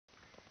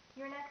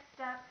Your next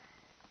step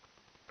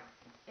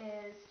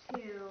is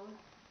to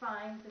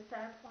find the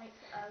center point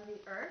of the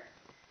Earth,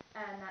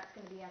 and that's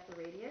going to be at the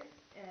radius.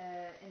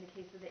 In the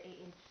case of the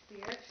 8-inch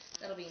sphere,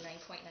 that'll be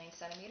 9.9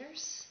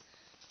 centimeters.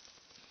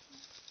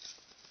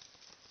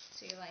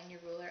 So you line your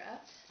ruler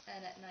up,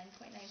 and at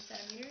 9.9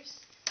 centimeters,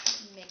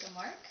 you make a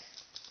mark.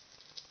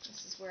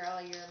 This is where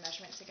all your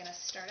measurements are going to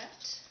start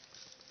at.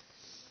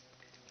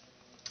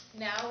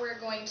 Now we're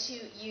going to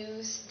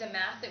use the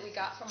math that we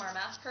got from our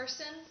math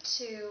person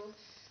to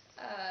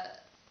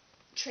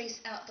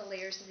trace out the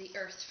layers of the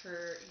Earth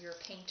for your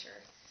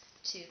painter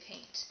to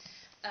paint.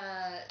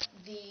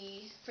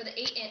 For the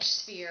 8-inch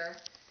sphere,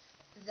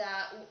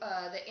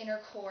 the inner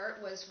core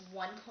was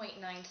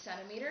 1.9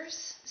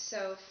 centimeters.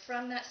 So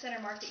from that center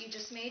mark that you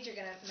just made, you're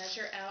going to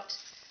measure out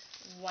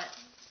 1.9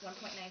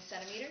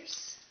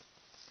 centimeters.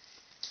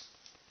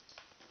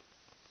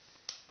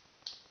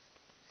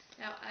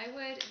 Now I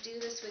would do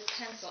this with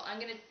pencil. I'm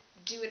going to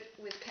do it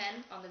with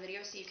pen on the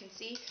video so you can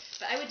see,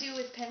 but I would do it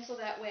with pencil,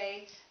 that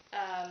way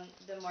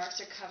the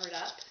marks are covered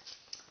up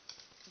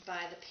by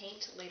the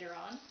paint later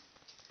on.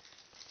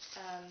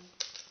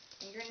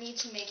 You're going to need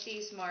to make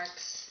these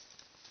marks.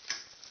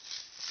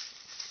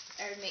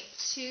 I would make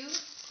 2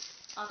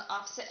 on the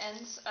opposite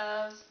ends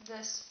of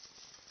the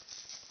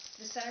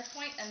center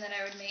point, and then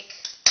I would make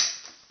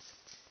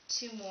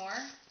 2 more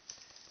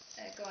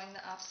going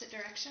the opposite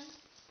direction.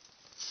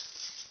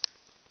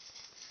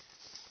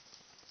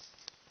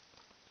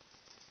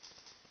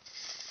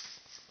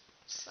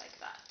 Just like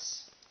that.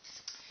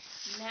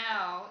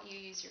 Now you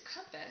use your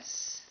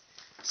compass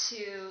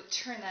to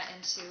turn that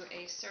into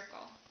a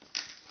circle.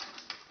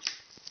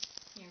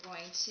 You're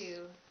going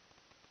to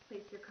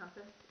place your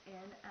compass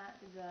in at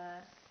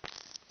the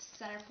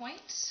center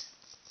point.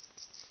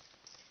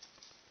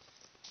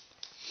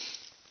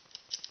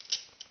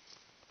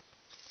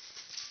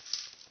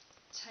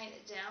 Tighten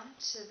it down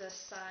to the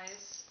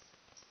size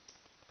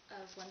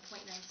of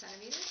 1.9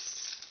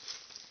 centimeters.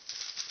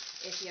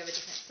 If you have a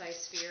different size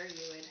sphere,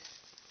 you would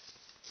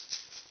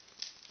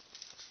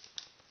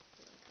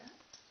do like that.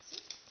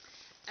 See?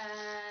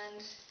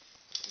 And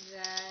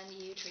then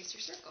you trace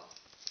your circle.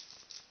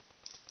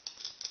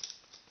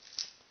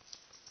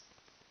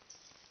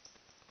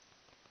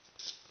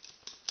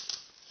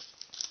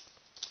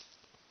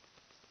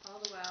 All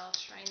the while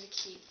trying to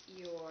keep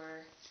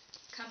your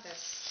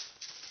compass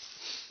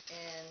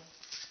in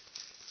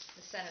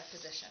the center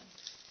position.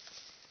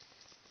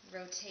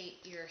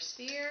 Rotate your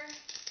sphere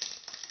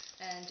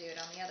and do it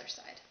on the other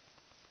side.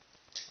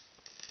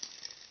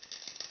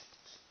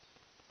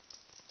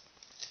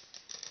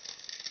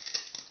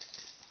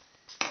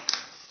 And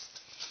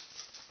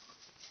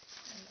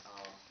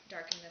I'll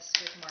darken this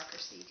with marker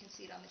so you can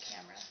see it on the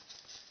camera.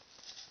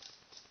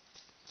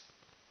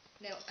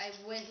 No, I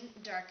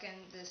wouldn't darken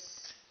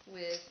this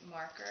with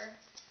marker.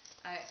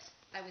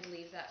 I would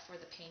leave that for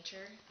the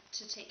painter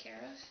to take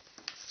care of.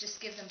 Just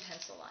give them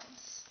pencil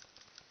lines.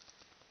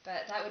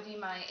 But that would be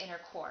my inner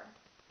core.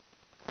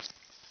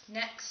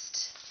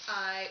 Next,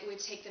 I would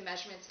take the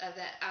measurements of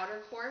the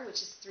outer core,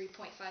 which is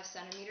 3.5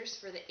 centimeters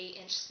for the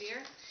 8-inch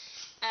sphere.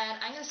 And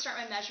I'm going to start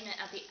my measurement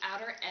at the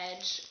outer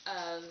edge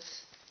of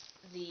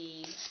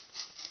the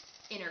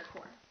inner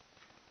core.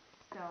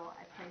 So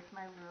I place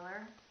my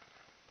ruler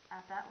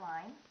at that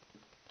line,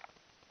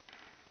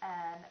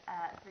 and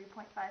at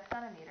 3.5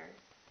 centimeters,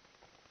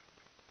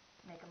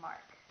 make a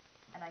mark.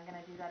 And I'm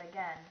going to do that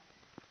again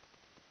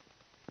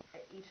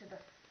at each of the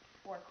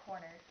 4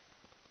 corners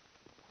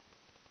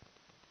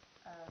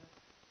of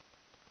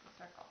the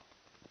circle.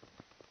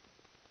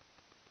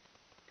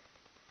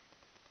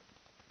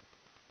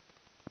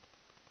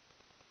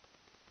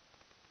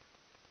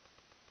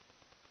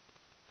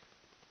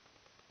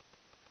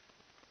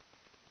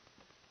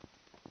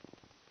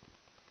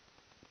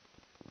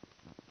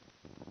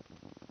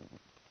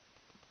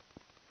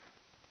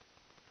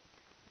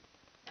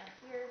 Now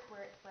here's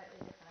where it's slightly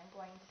different. I'm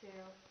going to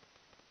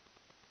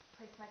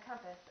place my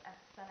compass at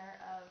the center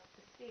of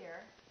the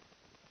sphere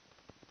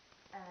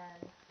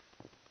and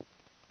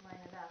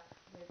line it up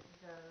with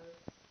those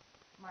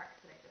marks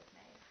that I just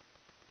made.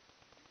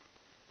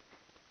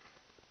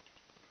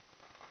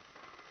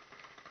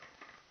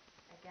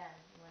 Again,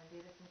 you want to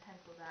do this in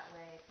pencil, that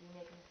way if you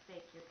make a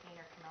mistake, your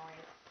painter can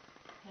always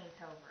paint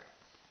over it.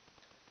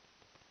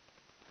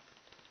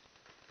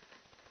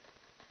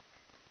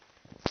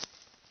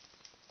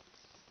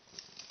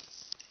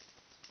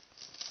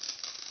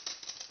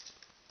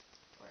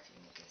 Or if you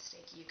make a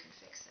mistake, you can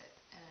fix it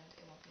and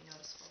it won't be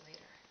noticeable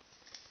later.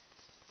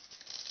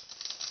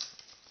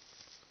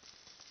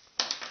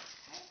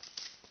 Okay.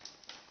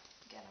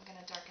 Again, I'm going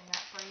to darken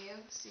that for you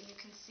so you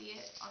can see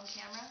it on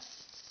camera.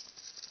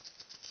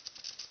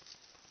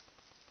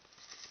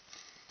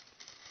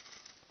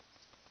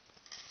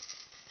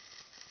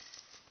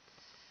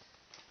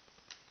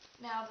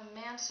 Now the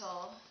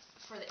mantle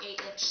for the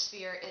 8-inch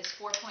sphere is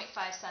 4.5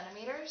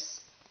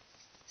 centimeters.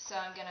 So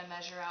I'm going to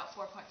measure out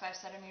 4.5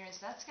 centimeters.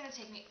 That's going to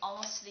take me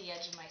almost to the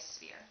edge of my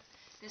sphere.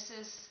 This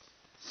is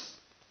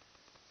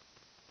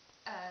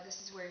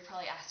where you're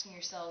probably asking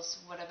yourselves,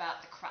 what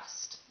about the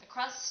crust? The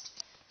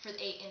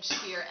 8-inch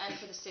sphere and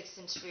for the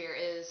 6-inch sphere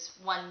is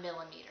 1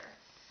 millimeter.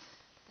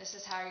 This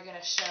is how you're going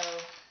to show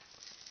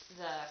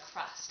the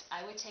crust.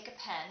 I would take a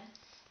pen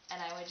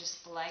and I would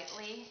just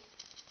lightly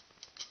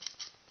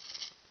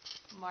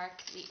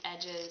mark the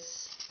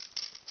edges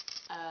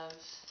of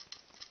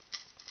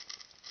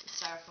the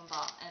styrofoam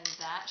ball, and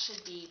that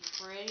should be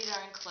pretty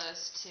darn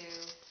close to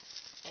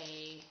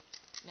a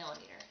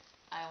millimeter.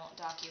 I won't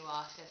dock you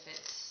off if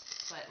it's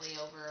slightly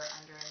over or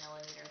under a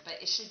millimeter,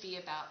 but it should be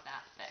about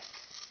that thick.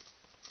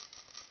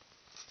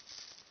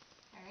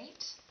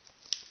 Alright.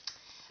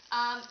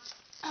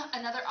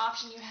 Another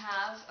option you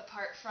have,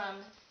 apart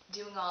from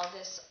doing all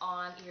this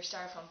on your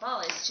styrofoam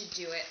ball, is to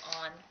do it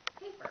on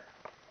paper.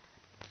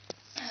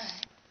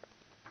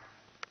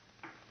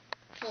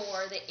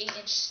 For the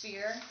 8-inch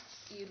sphere,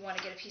 you'd want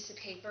to get a piece of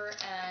paper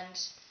and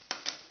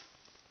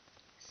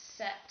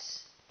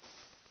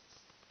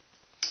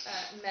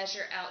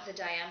measure out the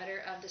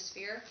diameter of the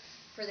sphere.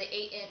 For the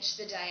 8-inch,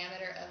 the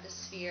diameter of the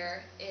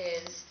sphere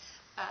is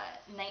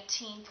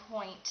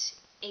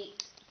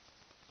 19.8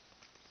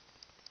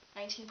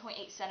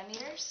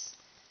 centimeters.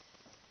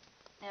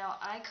 Now,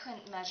 I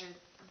couldn't measure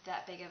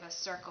that big of a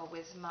circle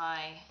with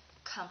my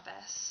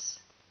compass,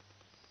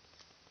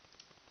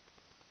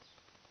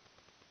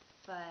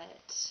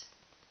 but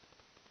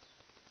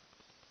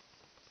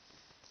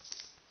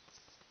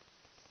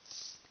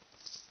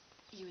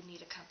you would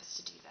need a compass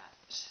to do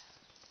that.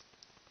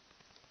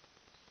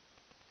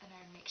 And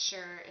I'd make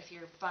sure if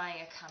you're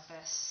buying a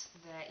compass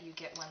that you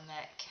get one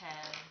that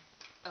can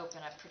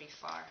open up pretty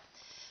far.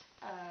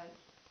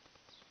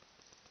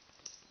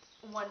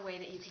 One way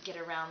that you could get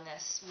around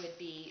this would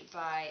be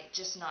by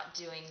just not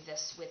doing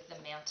this with the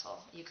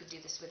mantle. You could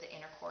do this with the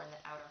inner core and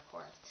the outer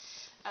core.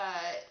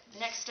 The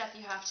next step,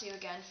 you have to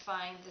again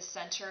find the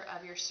center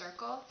of your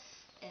circle,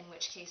 in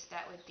which case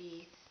that would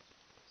be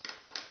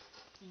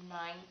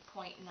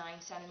 9.9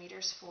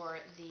 centimeters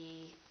for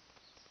the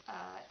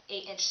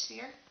 8-inch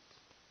sphere.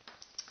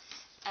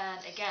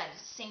 And again,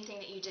 same thing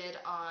that you did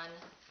on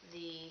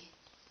the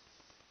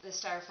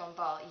styrofoam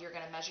ball. You're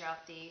going to measure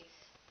out the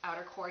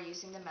outer core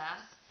using the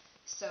math.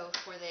 So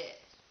for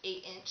the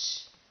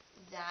 8-inch,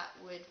 that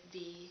would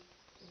be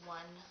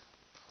 1.9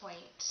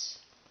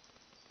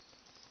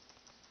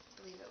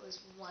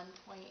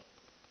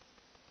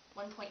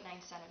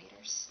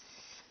 centimeters.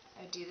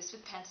 I would do this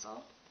with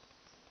pencil,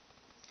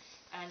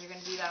 and you're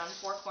going to do that on the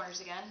 4 corners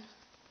again.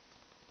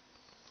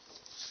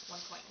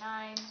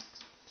 1.9,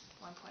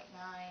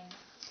 1.9,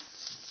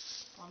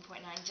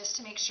 1.9, just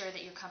to make sure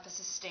that your compass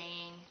is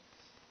staying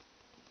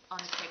on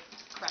the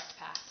correct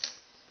path.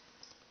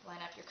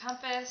 Line up your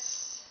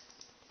compass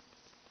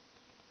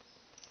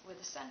with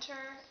the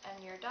center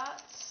and your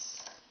dots.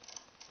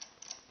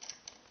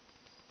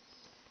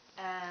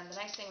 And the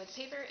nice thing with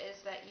paper is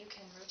that you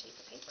can rotate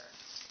the paper.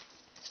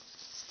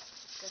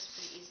 It goes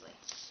pretty easily.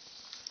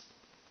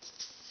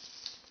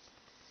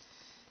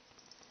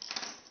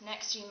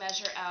 Next, you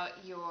measure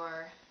out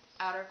your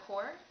outer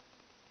core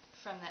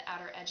from the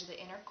outer edge of the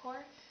inner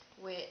core,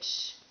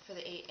 which for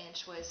the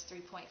 8-inch was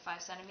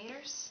 3.5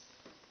 centimeters.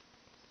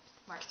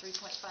 Mark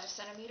 3.5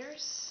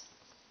 centimeters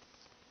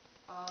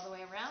all the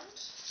way around.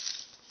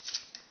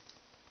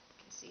 You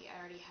can see I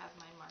already have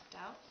mine marked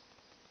out.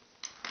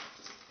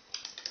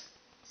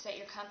 Set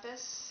your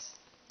compass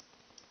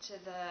to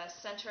the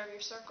center of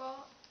your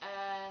circle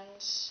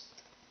and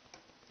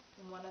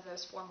one of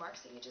those 4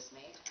 marks that you just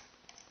made.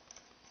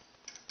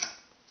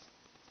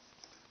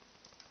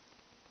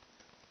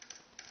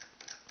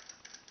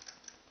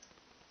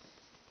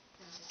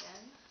 And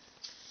again,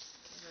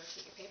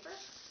 rotate your paper.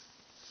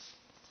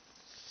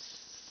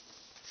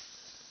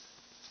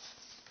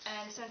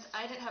 And since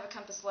I didn't have a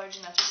compass large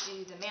enough to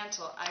do the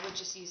mantle, I would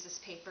just use this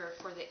paper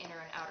for the inner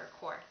and outer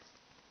core.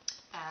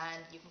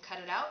 And you can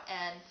cut it out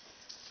and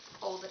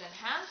fold it in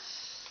half.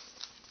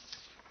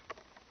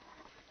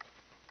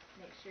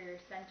 Make sure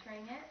you're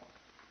centering it,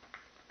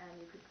 and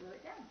you could glue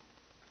it down.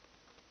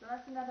 So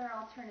that's another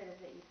alternative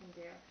that you can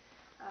do.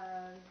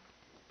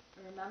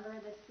 Remember,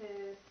 this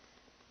is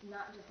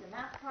not just a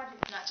math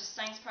project, it's not just a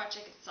science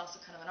project, it's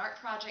also kind of an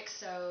art project,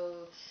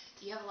 so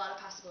you have a lot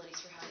of possibilities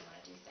for how you want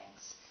to do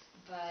things.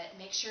 But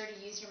make sure to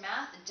use your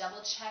math,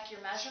 double check your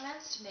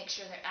measurements to make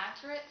sure they're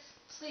accurate.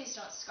 Please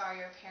don't scar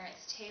your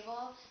parents'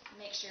 table.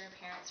 Make sure your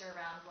parents are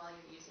around while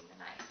you're using the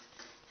knife.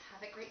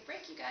 Have a great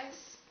break, you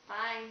guys.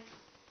 Bye.